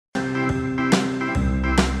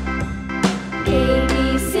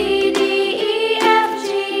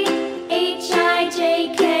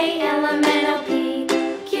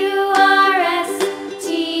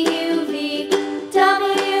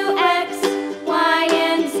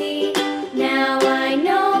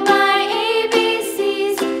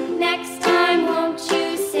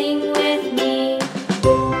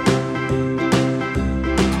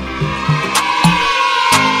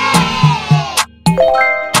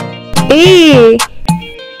A.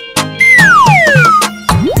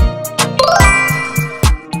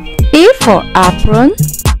 A for apron.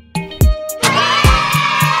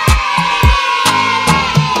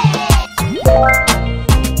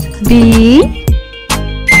 B.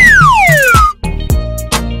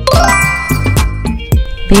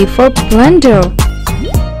 B for blender.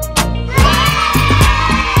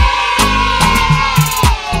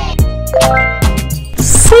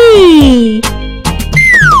 C.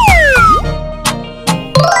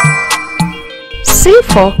 C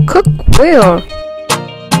for cookware.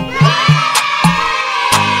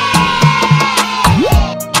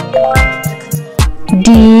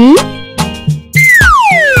 D.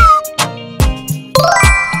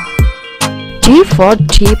 D for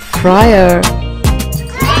deep fryer.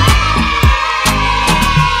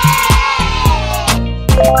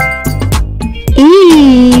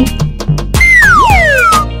 E.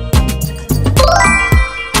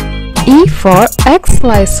 E for egg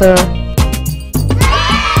slicer.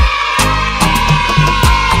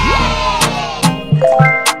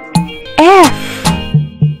 F.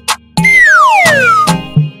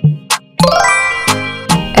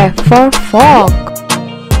 F for fork.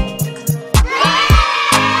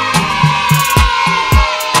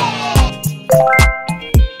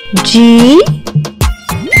 G.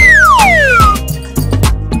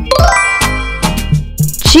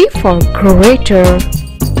 G for grater.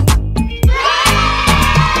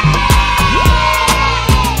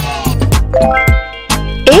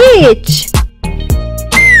 H.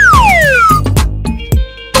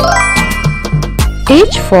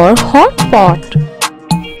 H for hot pot.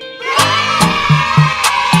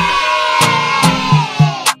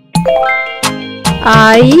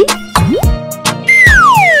 I.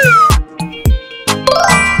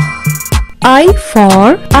 I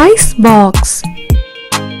for ice box.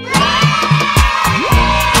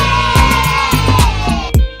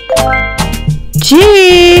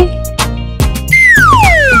 J.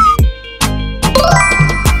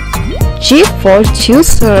 J for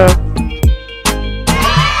juicer.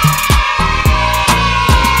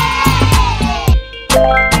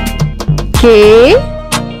 K.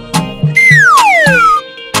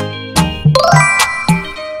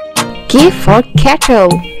 K for kettle.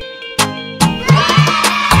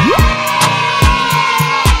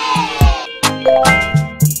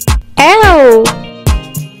 L.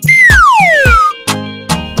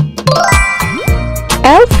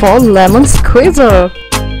 L for lemon squeezer.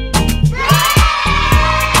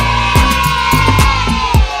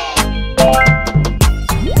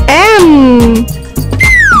 M.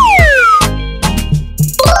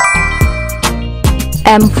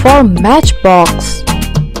 M for matchbox.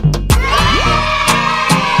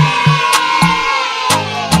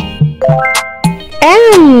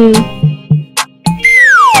 N.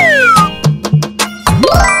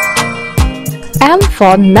 N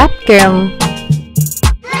for napkin.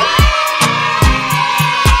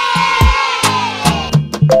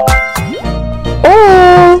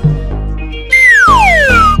 O.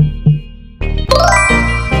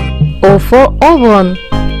 O for oven.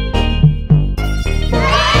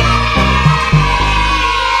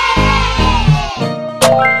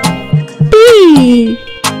 P.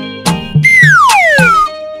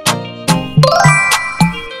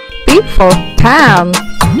 P for pan.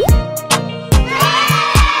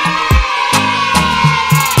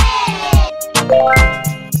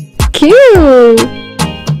 Q.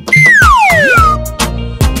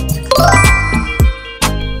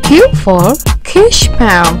 Q for quiche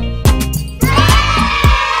pan.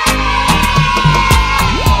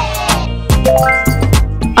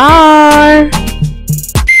 R.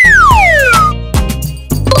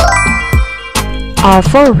 R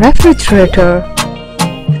for refrigerator.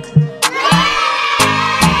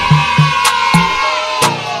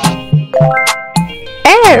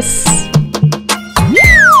 S.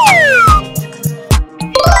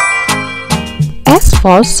 S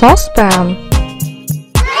for saucepan.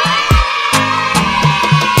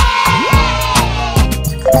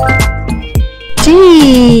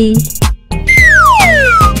 T.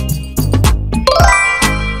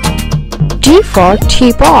 T for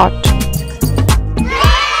teapot.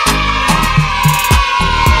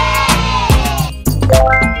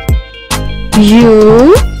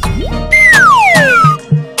 U.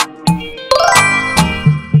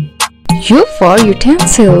 U for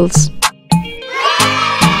utensils.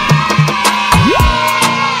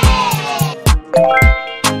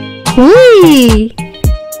 V.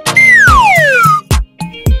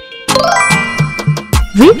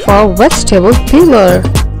 V for vegetable peeler.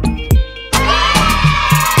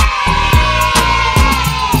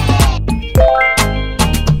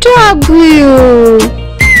 W.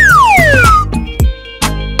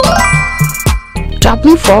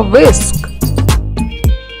 W for whisk.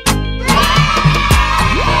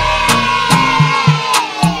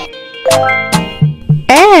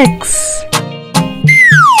 X.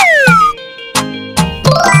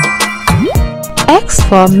 X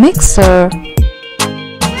for mixer.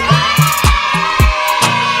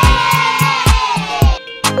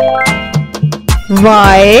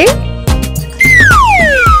 Y.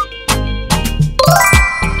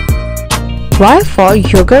 Y for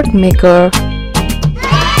yogurt maker.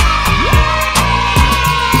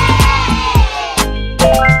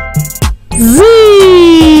 Z.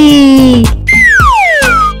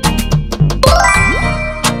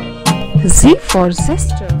 Z for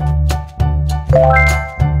zester.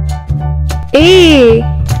 A.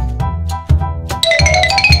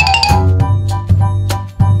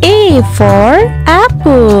 A for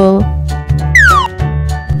apple.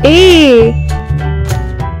 A.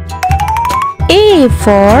 A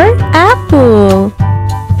for apple.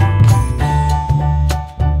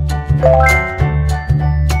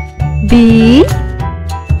 B.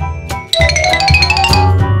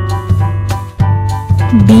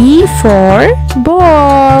 B for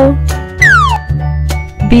ball.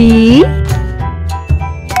 B.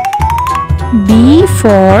 B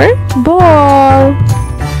for ball.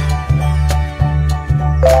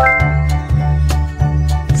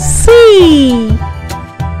 C.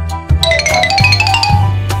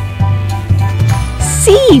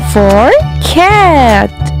 C for cat.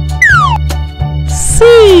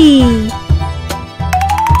 C.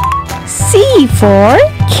 C for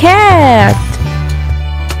cat.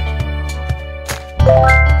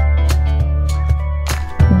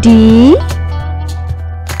 D.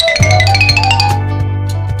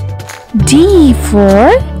 D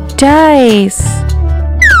for dice.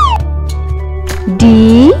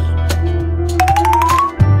 D.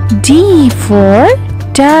 D for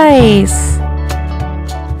dice.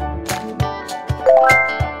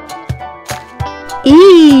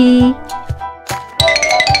 E.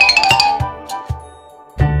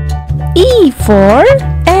 E for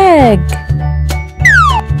egg.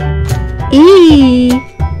 E.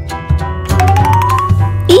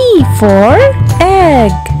 E for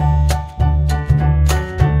egg.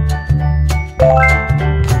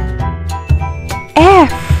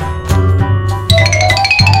 F.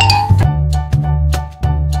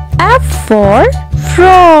 F for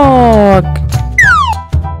frog.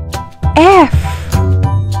 F.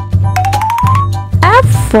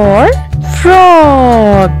 F for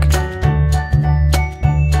frog.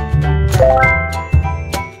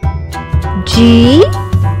 G.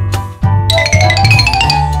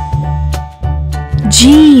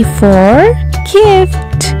 G for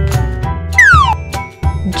gift.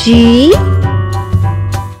 G.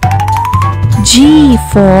 G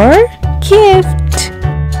for gift.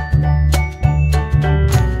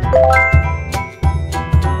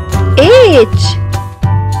 H.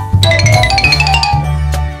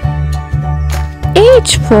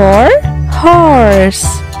 H for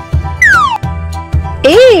horse.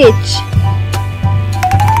 H.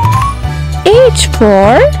 H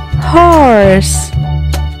for horse.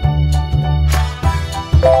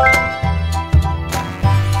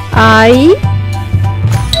 I.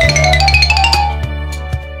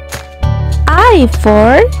 I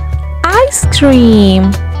for ice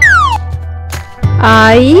cream.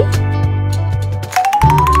 I.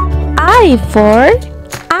 I for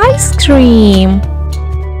ice cream.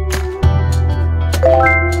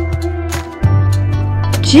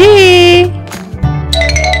 J.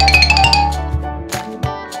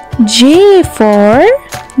 J for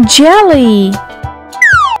jelly.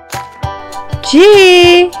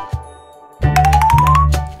 J.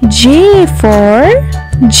 J for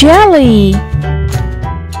jelly.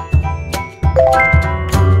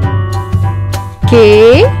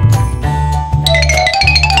 K.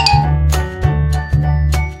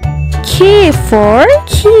 K for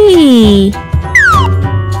key.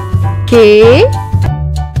 K.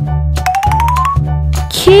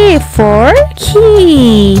 K for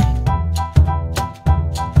key.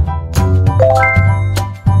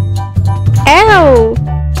 L.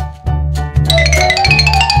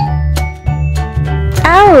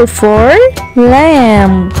 L for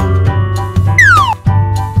lamb.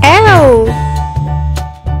 L.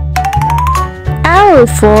 L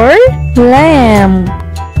for lamb.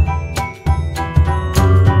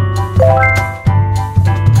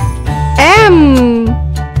 M.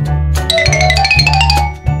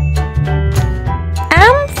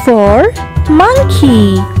 M for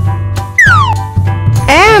monkey.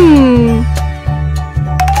 M.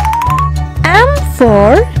 M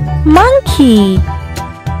for monkey.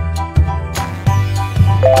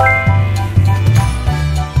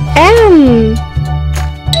 M.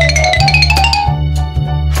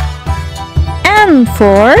 N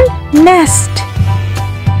for nest.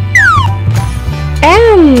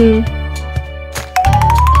 M.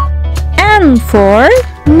 N for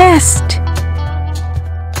nest.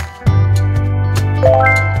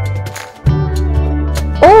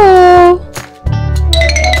 O.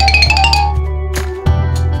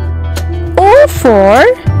 O for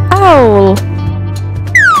owl.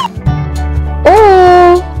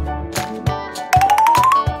 O.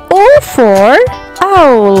 O for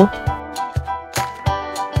owl.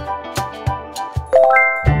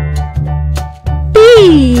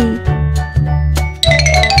 P.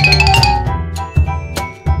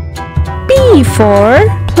 P for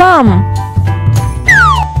plum.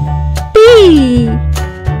 P.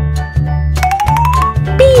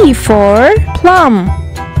 P for plum.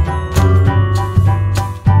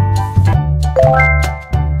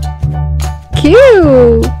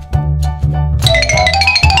 Q.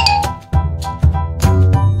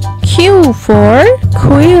 Q for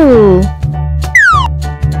quill.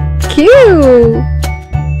 Q.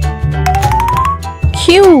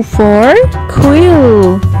 Q for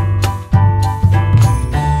quill.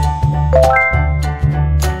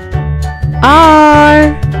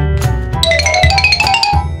 R.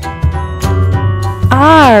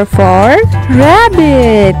 R for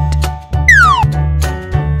rabbit.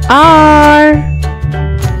 R.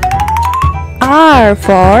 R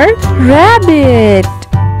for rabbit.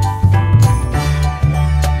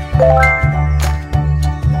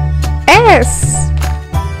 S.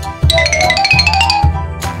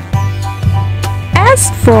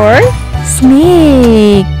 S for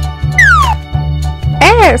snake.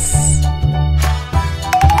 S.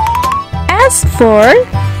 S for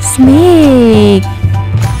snake.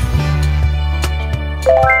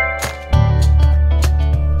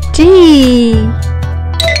 T.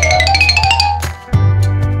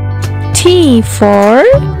 T for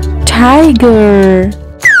tiger.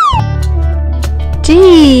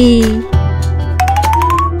 T.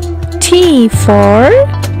 T for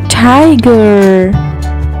tiger.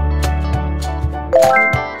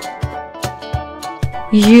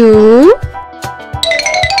 U.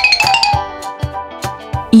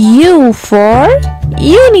 U for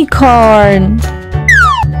unicorn.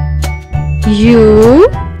 U.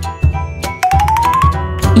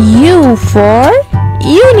 U for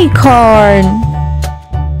unicorn.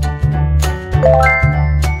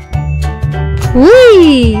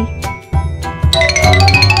 V.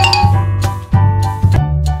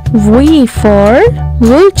 V for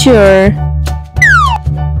vulture.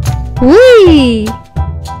 V.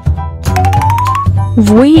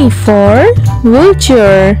 V for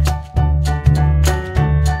vulture.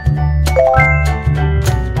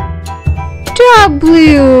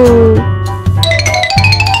 W.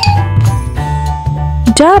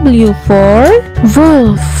 W for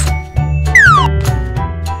wolf.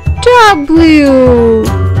 W.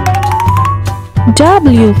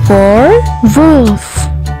 W for wolf.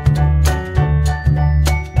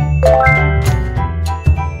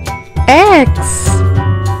 X.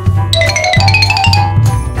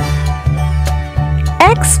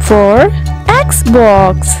 X for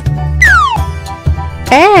Xbox.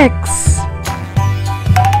 X.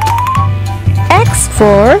 X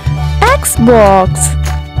for Xbox.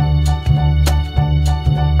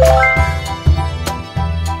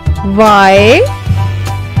 Y.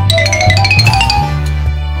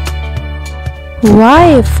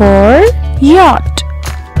 Y for yacht.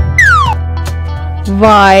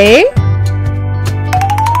 Y.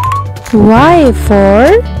 Y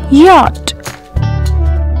for yacht.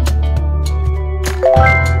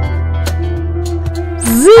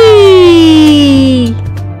 Z.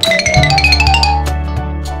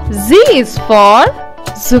 Z is for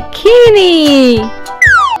zucchini.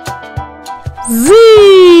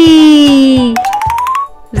 Z.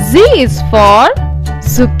 Z is for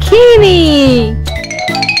zucchini.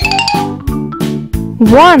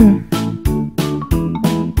 1.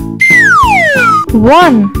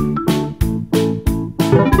 1.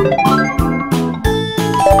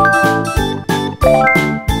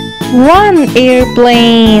 1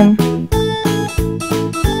 airplane.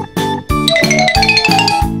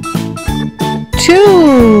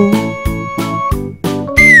 2.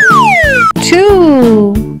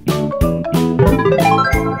 2.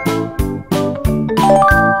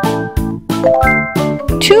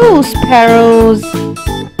 2 sparrows.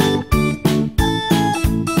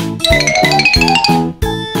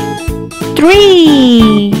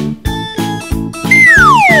 3.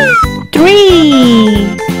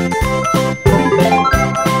 3.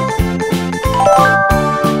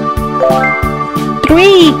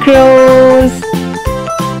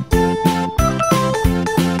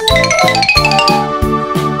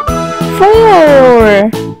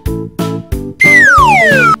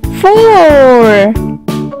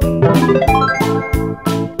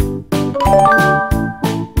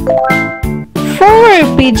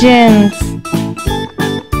 pigeons.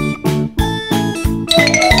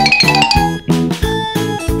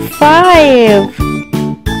 5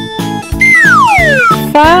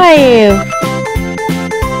 5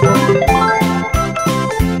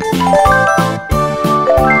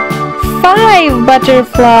 5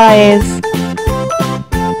 butterflies.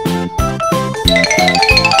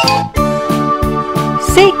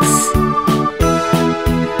 6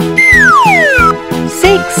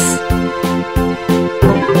 6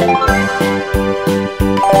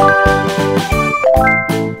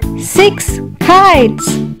 6 kites.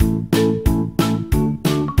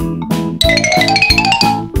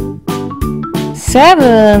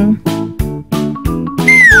 7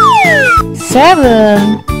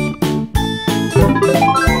 7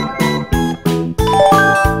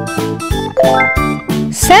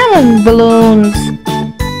 7 balloons.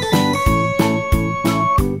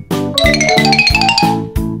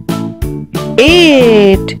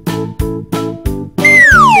 8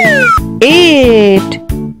 8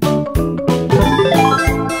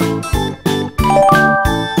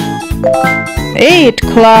 8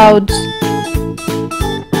 clouds.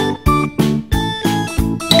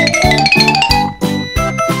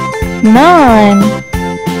 9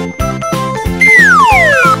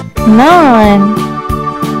 9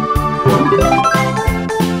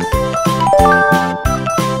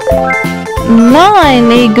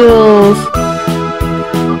 9 eagles.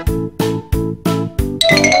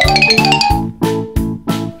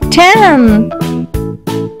 10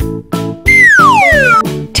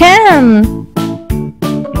 10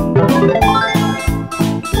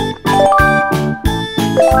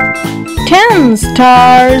 10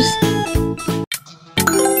 stars.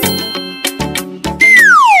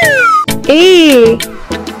 A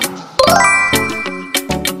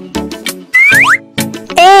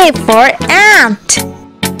for ant.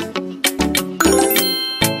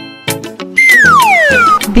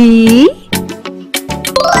 B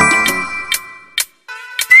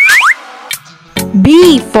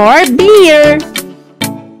for beer.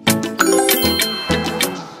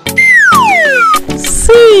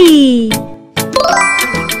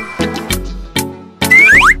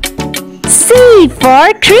 C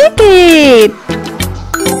for cricket.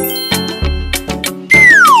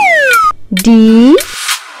 D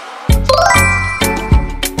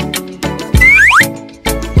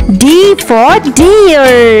for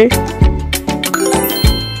deer.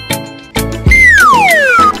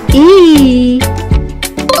 E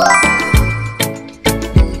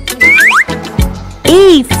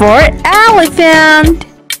for elephant.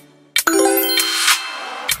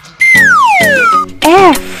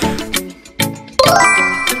 F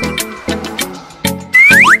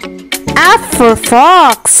for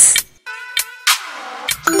fox.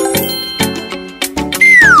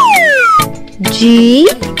 G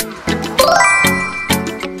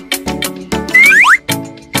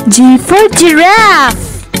for giraffe.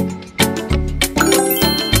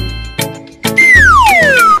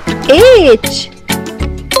 H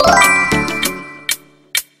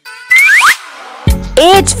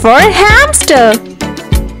for hamster.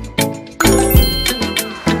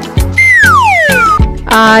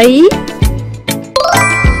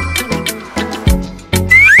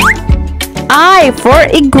 I for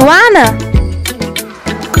iguana.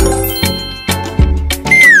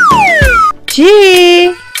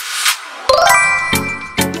 J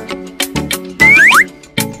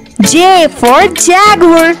for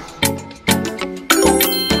jaguar.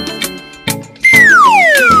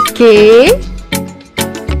 K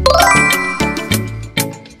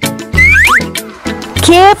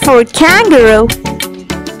for kangaroo.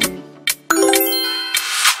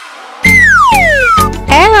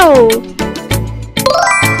 L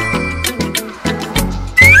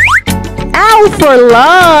for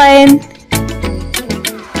lion.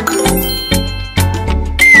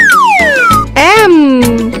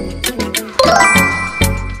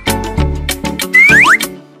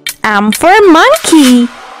 M for monkey.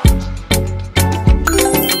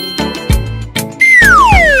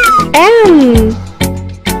 N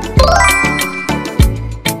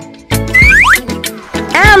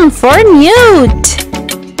for newt.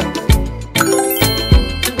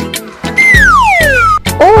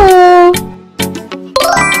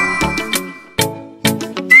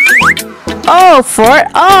 O for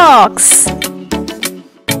ox.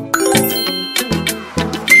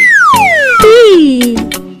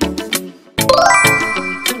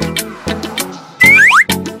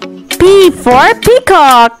 P for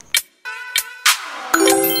peacock.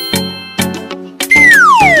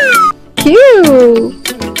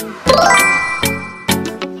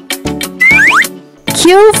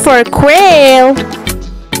 Q for quail.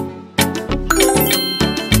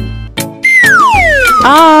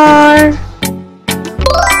 R.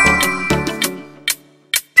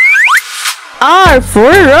 R for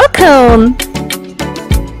raccoon.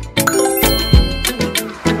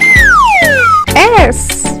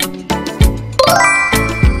 S.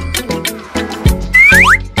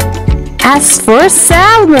 S for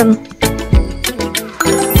salmon.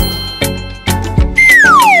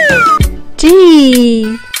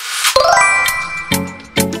 T.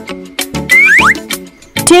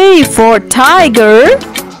 T for tiger.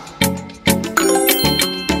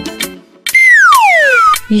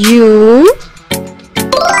 U.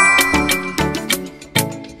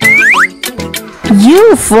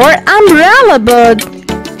 U for umbrella bird.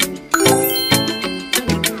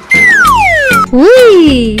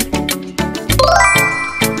 V.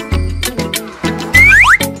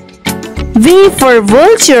 V for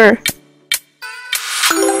vulture.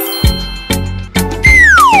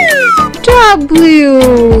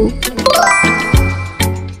 W.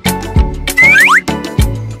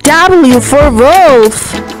 W for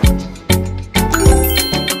wolf.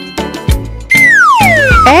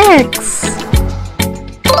 X.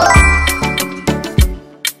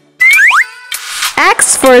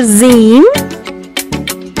 X for zine.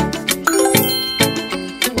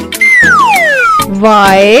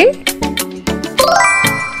 Y.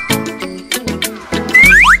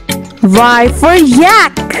 Y for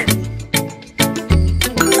yak.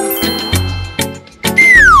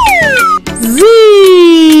 Z.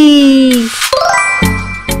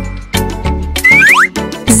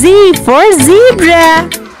 Z for zebra.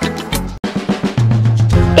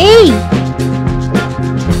 A.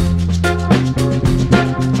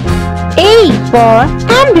 A for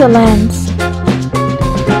ambulance.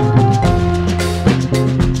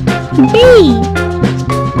 B.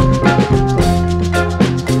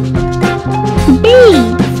 B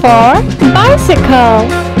for bicycle.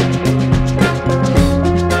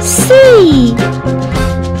 C.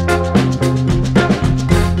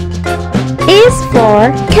 Is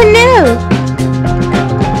for canoe.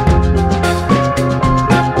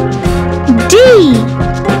 D.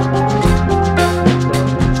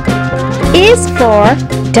 Is for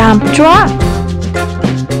dump truck.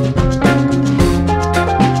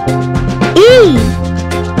 E.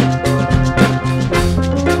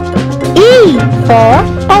 E for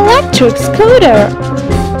electric scooter.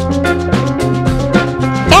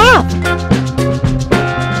 F.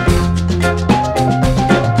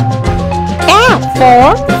 F for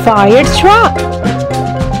fire truck.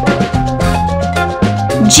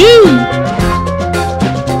 G.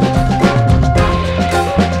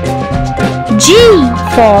 G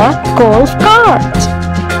for golf cart.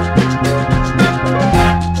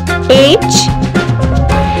 H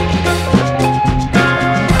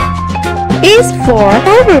is for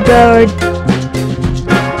hoverbird.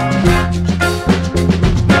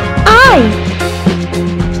 I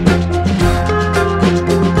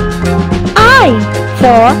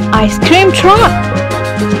for ice cream truck.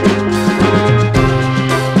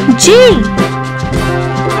 G.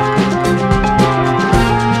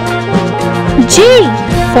 G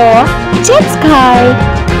for jet ski.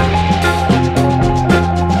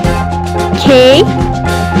 K.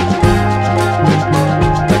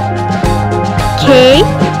 K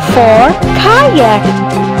for kayak.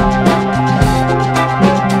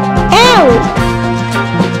 L.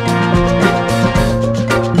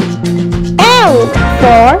 L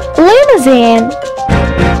for limousine.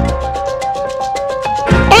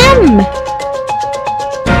 M.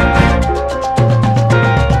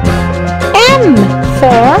 M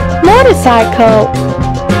for motorcycle.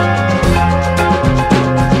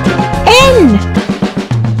 N.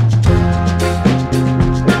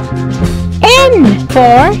 N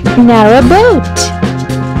for narrowboat.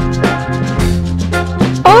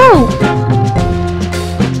 O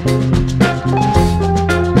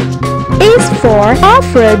is for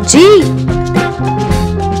off-road jeep.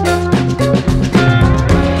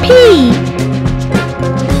 P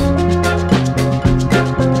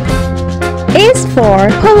is for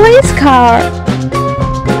police car.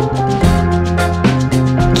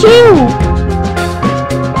 Q.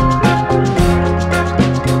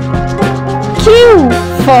 Q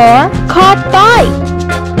for quad bike.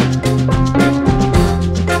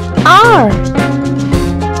 R.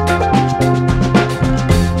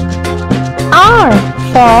 R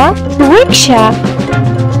for rickshaw.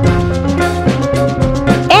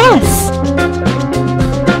 S.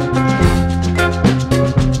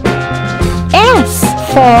 S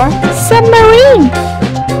for submarine.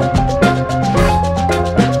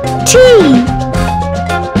 T.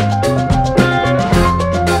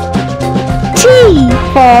 T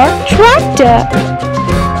for tractor.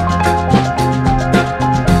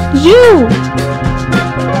 U.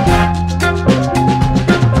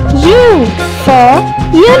 U for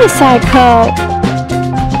unicycle.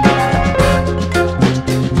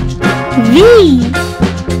 V.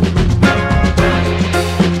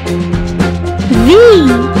 V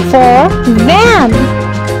for van.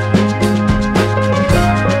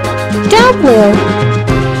 W.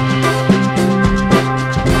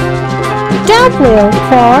 W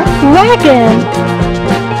for wagon.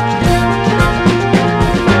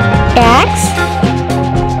 X.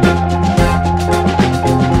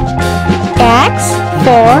 X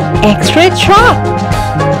for X-ray truck.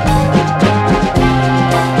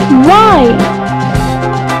 Y.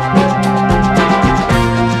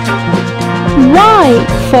 Y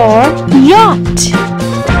for yacht.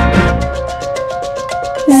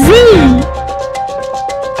 Z.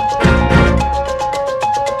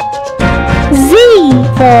 Z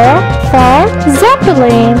for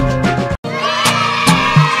Zeppelin.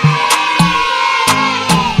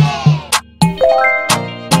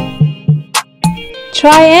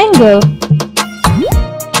 Triangle.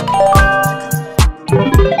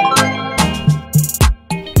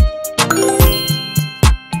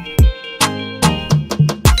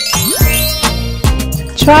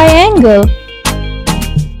 Triangle.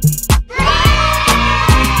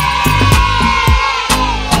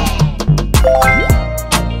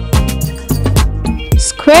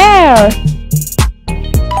 Square.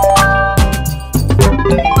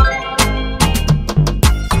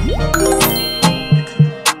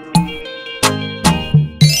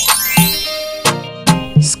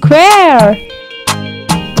 Square.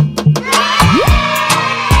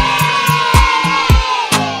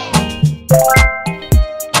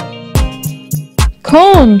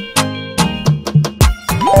 Cone.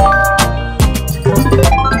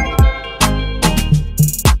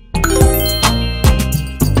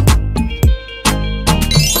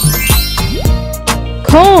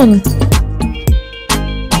 Cone.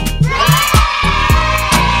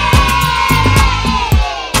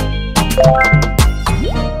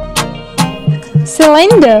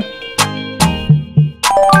 Cylinder.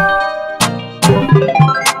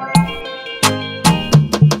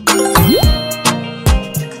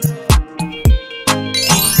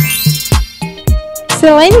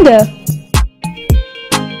 Cylinder.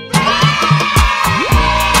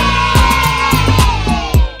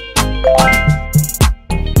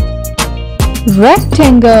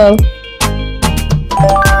 Rectangle.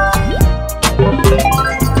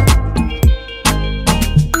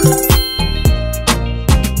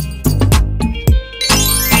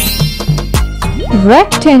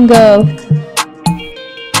 Rectangle.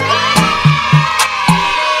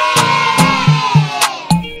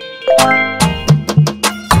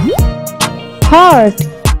 Heart.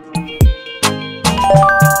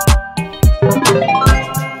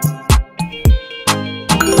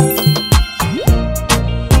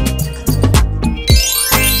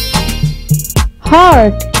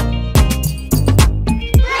 Heart.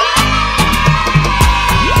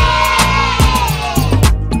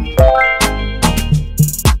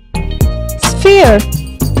 Sphere.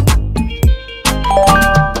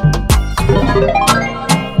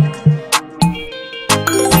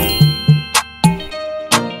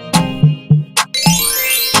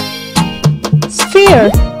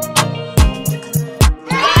 Sphere.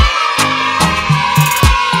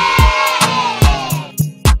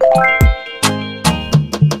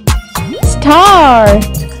 Star.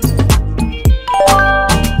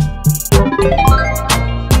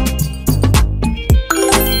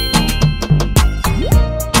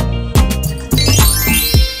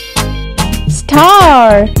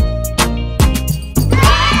 Star.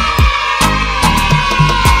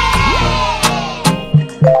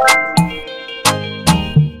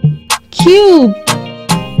 Cube.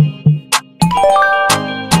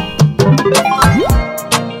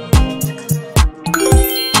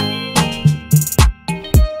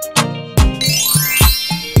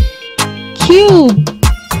 Cube.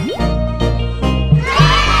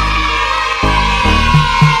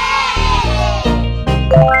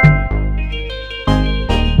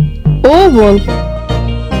 Oval.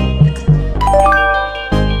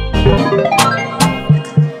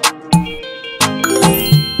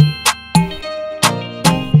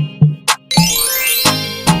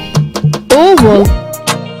 Oval.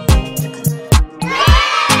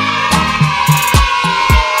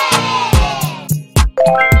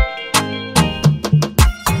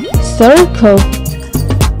 Circle.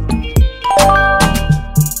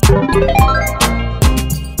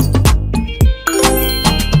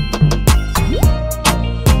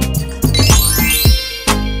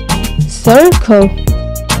 Circle.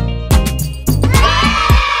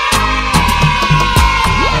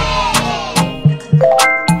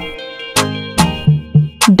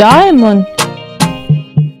 Diamond.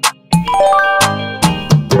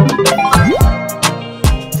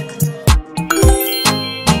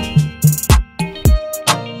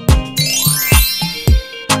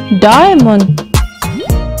 Diamond.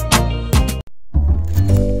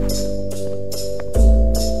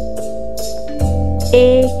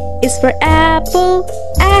 A is for apple,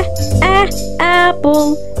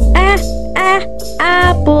 apple,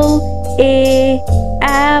 apple,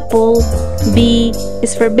 apple. B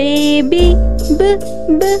is for baby,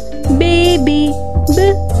 baby,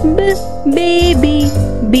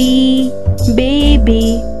 baby,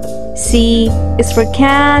 baby. C is for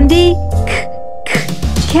candy,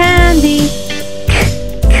 candy,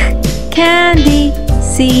 candy,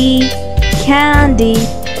 C, candy.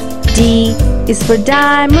 D is for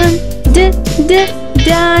diamond,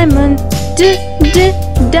 diamond,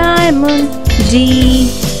 diamond, D,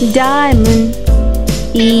 diamond.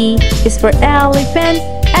 E is for elephant,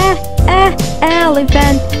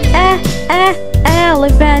 elephant,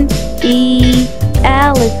 elephant, E,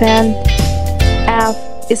 elephant. F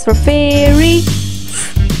is for fairy,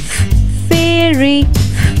 fairy,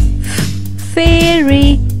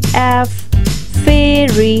 fairy, F,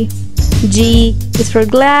 fairy. G is for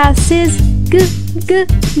glasses,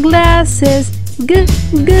 glasses,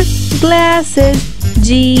 glasses,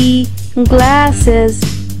 G, glasses.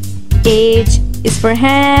 H is for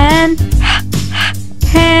hand,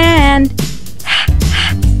 hand,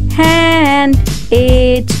 hand,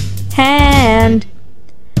 H, hand.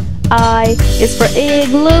 I is for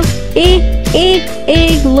igloo,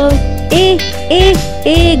 igloo,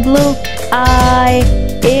 igloo, I,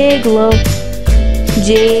 igloo.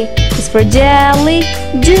 J is for jelly,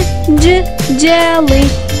 jelly, jelly,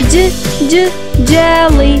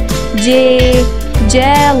 J,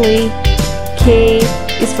 jelly. K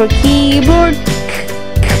is for keyboard,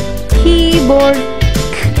 keyboard,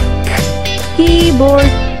 keyboard,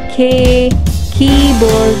 K,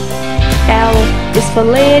 keyboard. L is for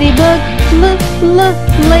ladybug,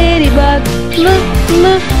 ladybug,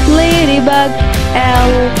 ladybug,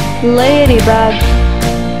 L, ladybug.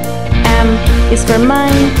 M is for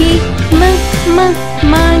monkey,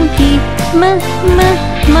 monkey,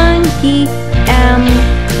 monkey, M,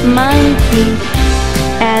 monkey.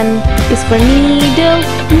 N is for needle,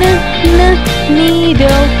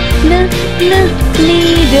 needle,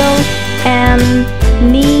 needle, N,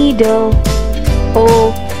 needle.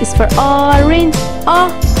 O is for orange,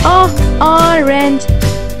 orange,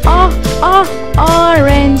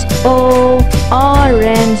 orange, O,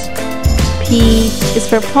 orange. P is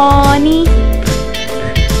for pony,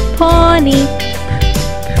 pony,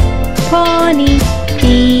 pony,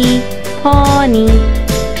 P, pony.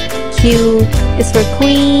 Q is for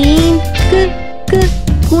queen,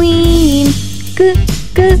 queen,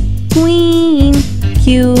 queen, Q,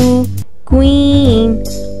 queen.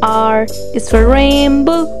 R is for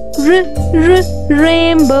rainbow,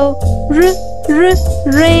 rainbow,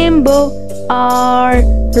 rainbow, R,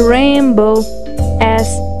 rainbow. S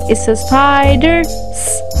is for spider,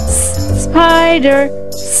 spider,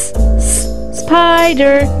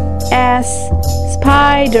 spider, S,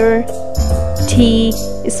 spider. T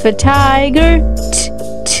is for tiger,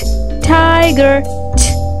 tiger,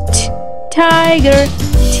 tiger,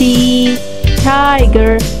 T,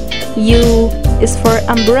 tiger. U is for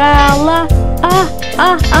umbrella,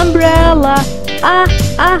 umbrella,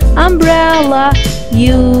 umbrella,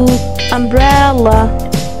 U, umbrella.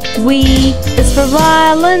 V is for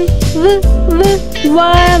violin,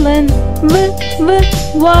 violin,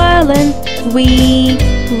 violin, V,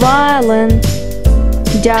 violin.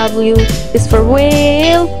 W is for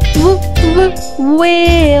whale,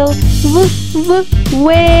 whale,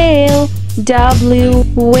 whale, W,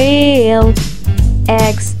 whale.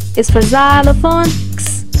 X is for xylophone,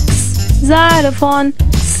 xylophone,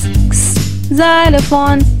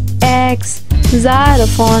 xylophone, X,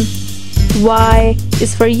 xylophone. Y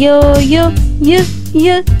is for yo-yo,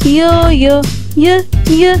 yo-yo,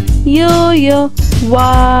 yo-yo,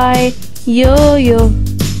 Y, yo-yo.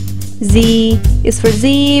 Z is for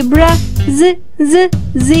zebra, zebra,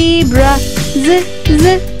 zebra,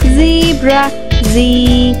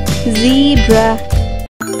 Z, zebra.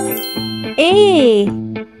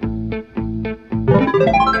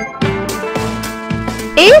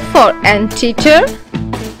 A for ant teacher.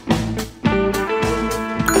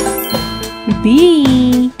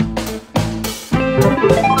 B.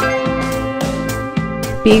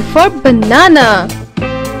 B for banana.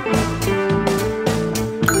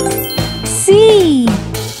 C.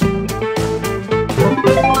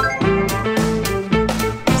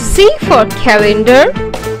 C for calendar.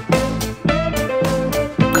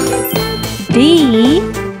 D.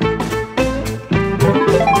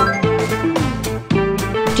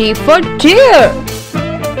 G for deer.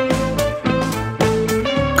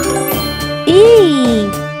 E.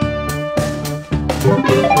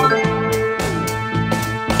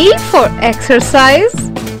 E for exercise.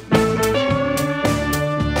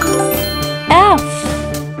 F.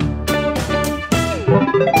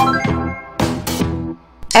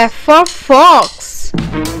 F for fox.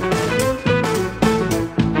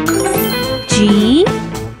 G.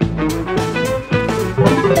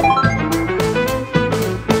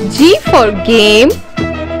 G for game.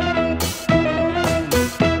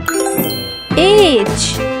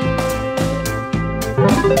 H.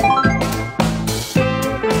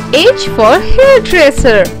 H for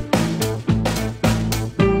hairdresser.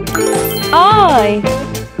 I.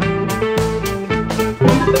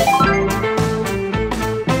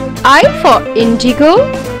 I for indigo.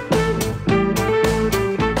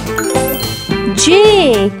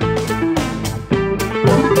 J.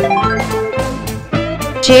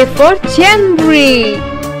 J for January.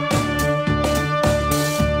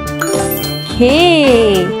 K.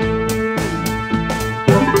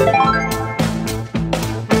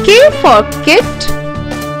 K for kit.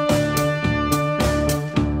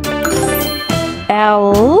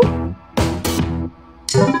 L.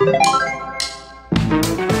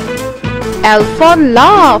 L for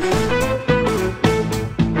laugh.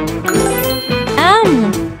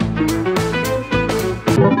 M.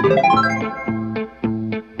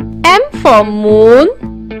 M for moon.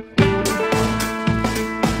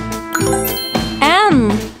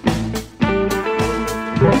 N.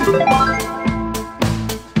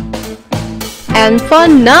 N for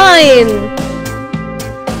nine.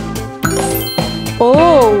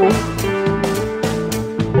 O.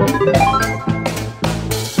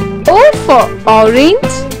 O for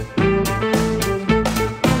orange.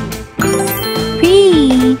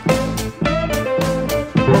 P.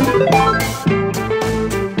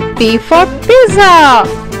 P for pizza.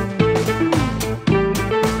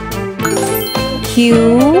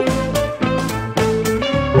 Q.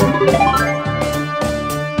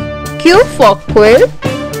 Q for quill.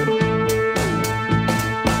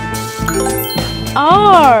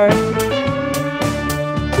 R.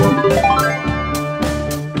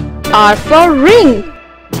 R for ring.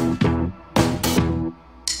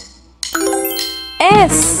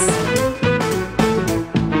 S.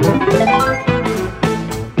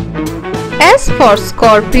 S for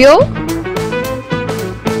Scorpio.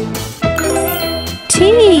 T.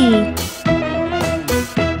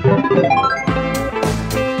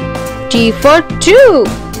 T for two.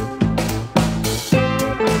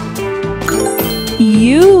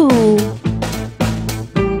 U.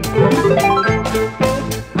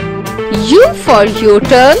 U for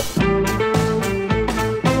U-turn.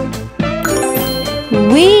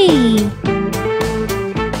 V.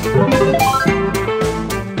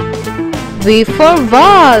 V for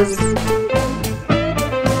vase.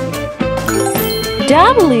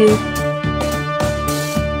 W.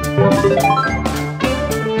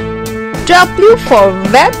 W for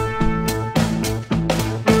web.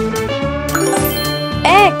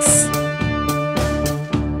 X.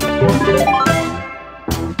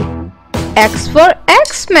 X for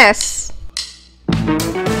Xmas.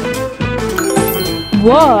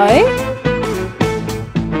 Y.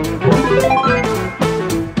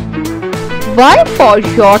 Y for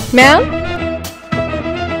yachtman.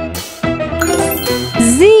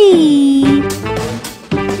 Z.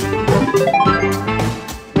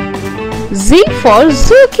 Z for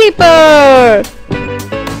zookeeper.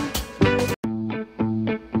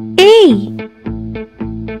 A.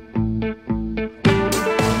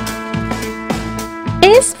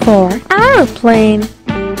 is for airplane.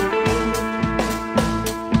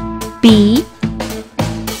 B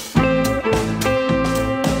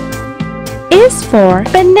is for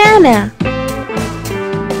banana.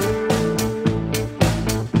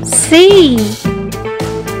 C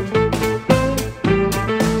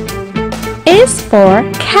is for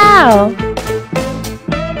cow.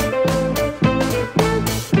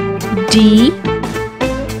 D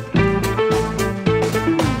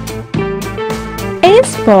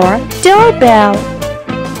is for doorbell.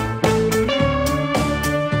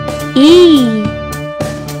 E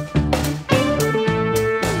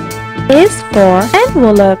is for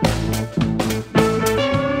envelope.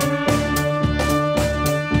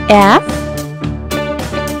 F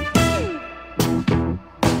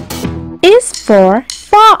is for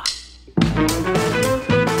fox.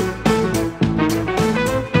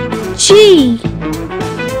 G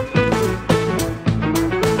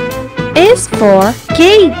is for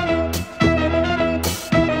gate.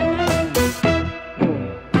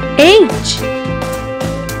 H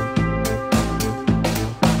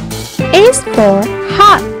for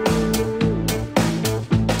hot.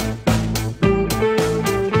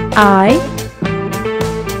 I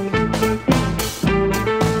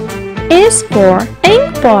is for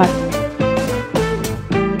ink pot.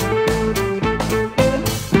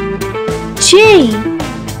 J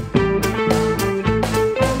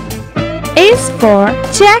is for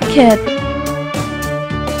jacket.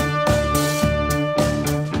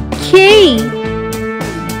 K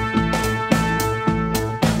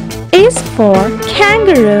is for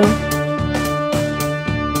kangaroo.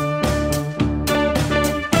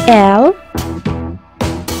 L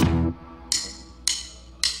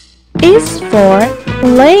is for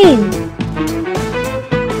lane.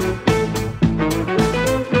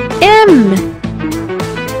 M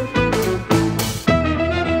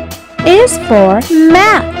is for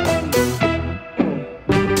map.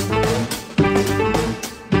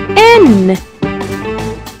 N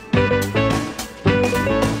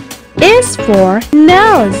is for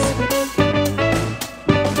nose.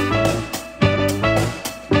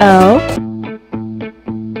 O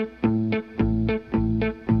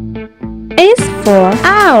is for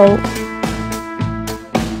owl.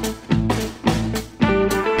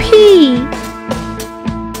 P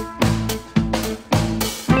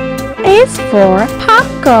is for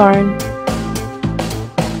popcorn.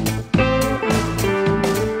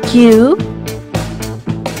 Q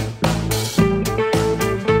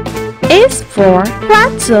is for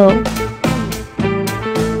pretzel.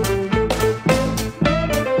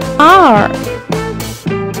 R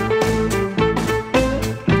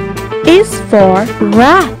is for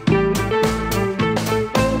rat.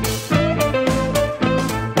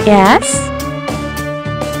 S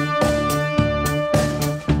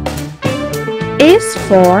is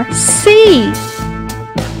for sea.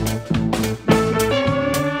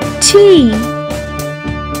 T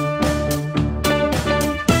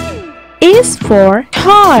is for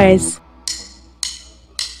toys.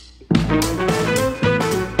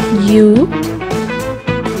 U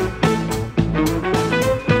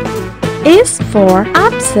is for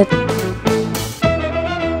upset.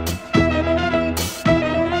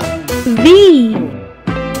 V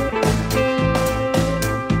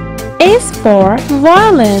is for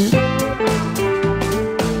violin.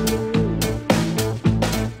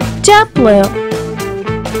 W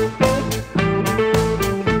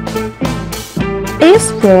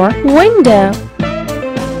is for window.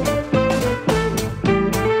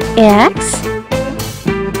 X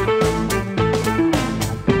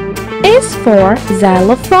is for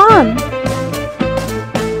xylophone.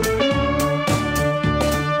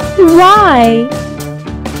 Y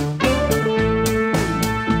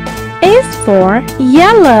is for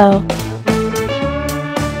yellow.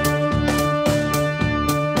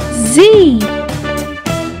 Z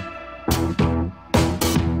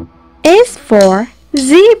is for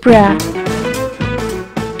zebra.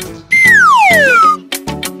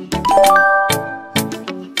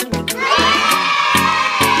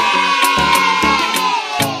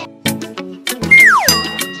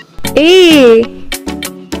 A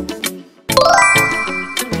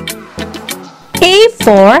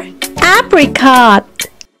for apricot.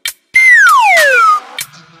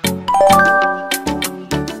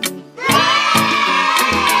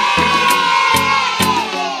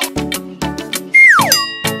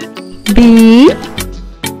 B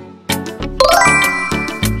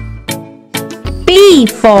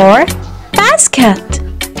for basket.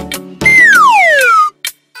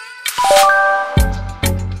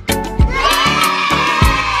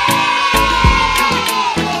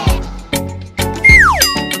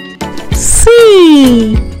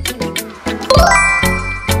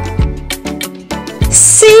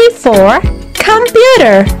 C for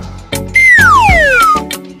computer.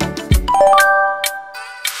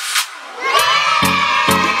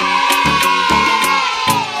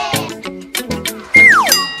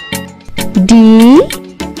 D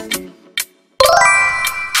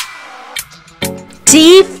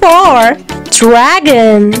for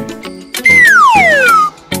dragon.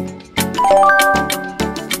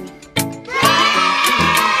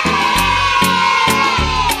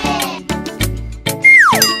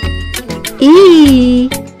 E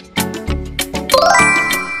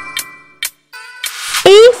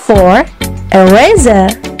for eraser.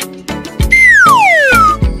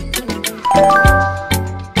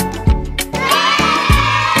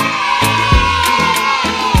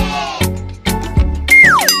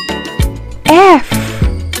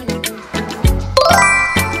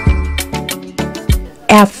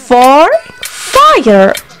 F for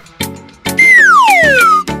fire.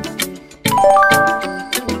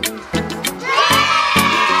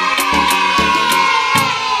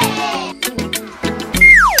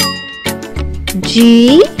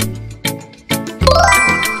 G.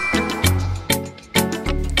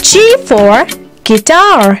 G for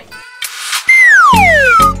guitar.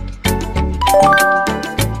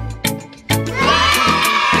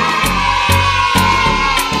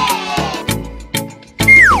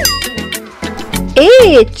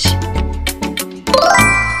 H.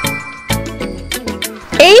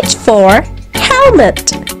 H for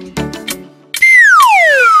helmet.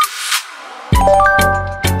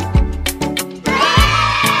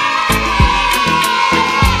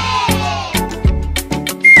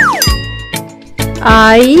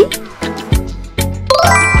 I.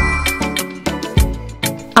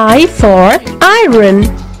 I for iron.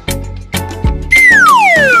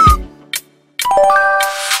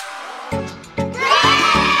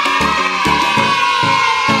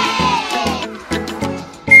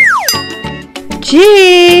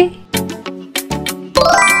 J.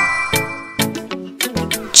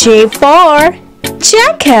 J for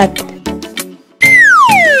jacket.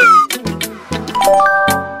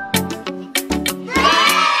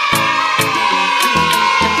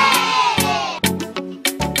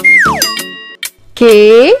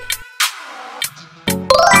 K.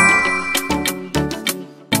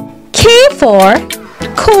 K for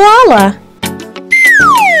koala.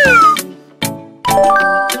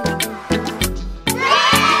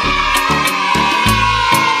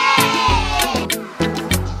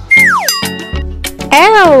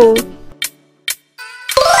 L.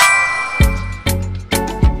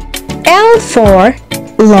 L for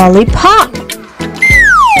lollipop.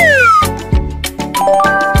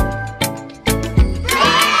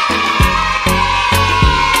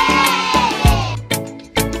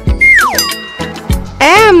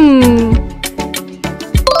 M.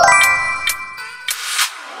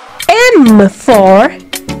 M for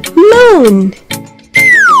moon.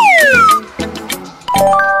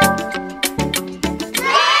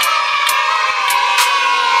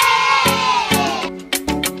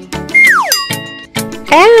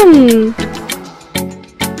 N.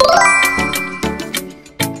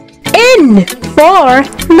 N for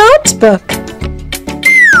notebook.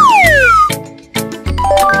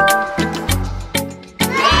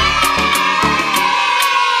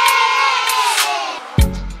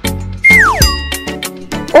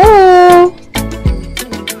 O.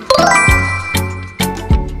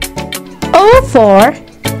 O for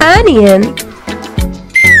onion.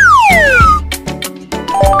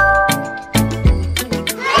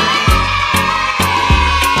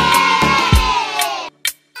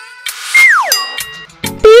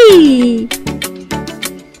 P.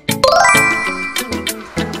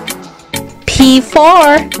 P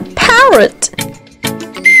for parrot.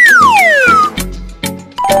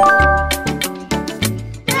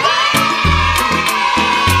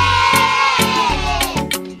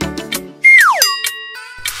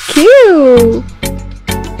 Q.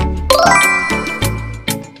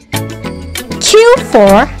 Q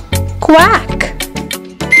for quack.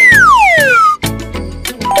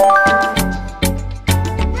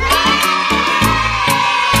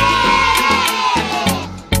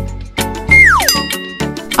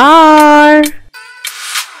 R.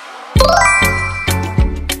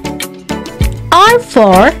 R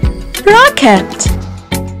for rocket.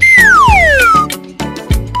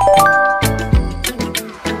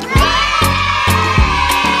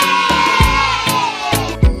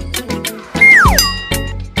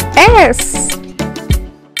 S.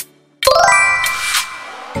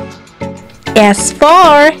 S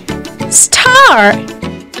for star.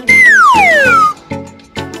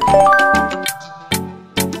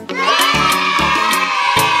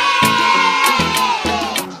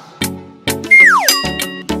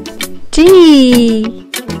 T.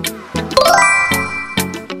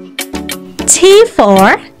 T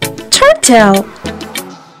for turtle.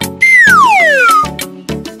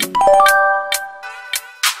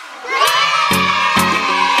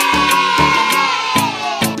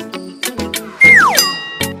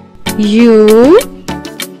 U.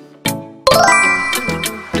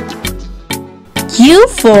 U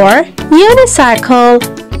for unicycle.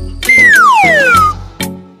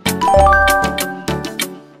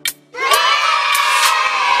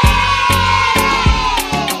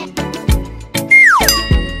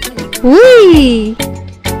 V.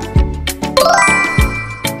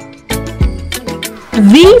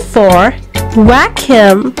 V for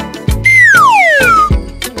vacuum.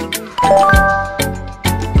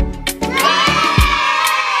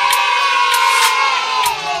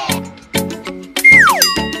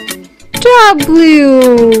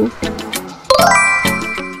 W.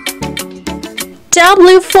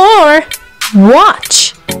 W for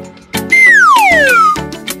watch.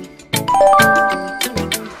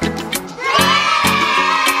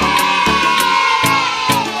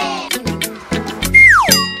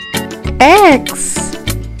 X.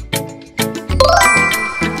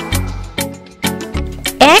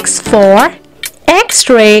 X for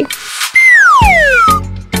X-ray.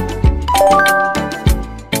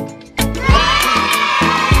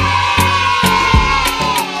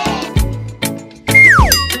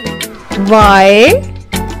 Y.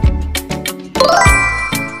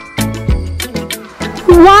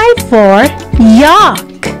 Y for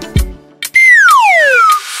Yak.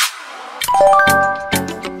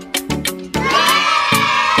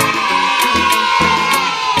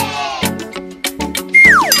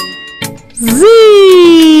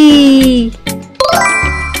 Z.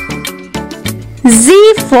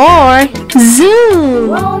 Z for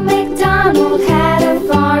Zoo. Old MacDonald had a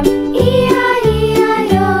farm,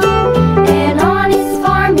 E-I-E-I-O. And on his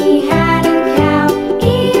farm he had a cow,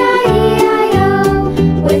 E-I-E-I-O.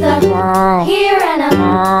 With a here and a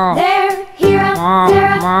there, here a,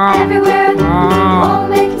 there a, everywhere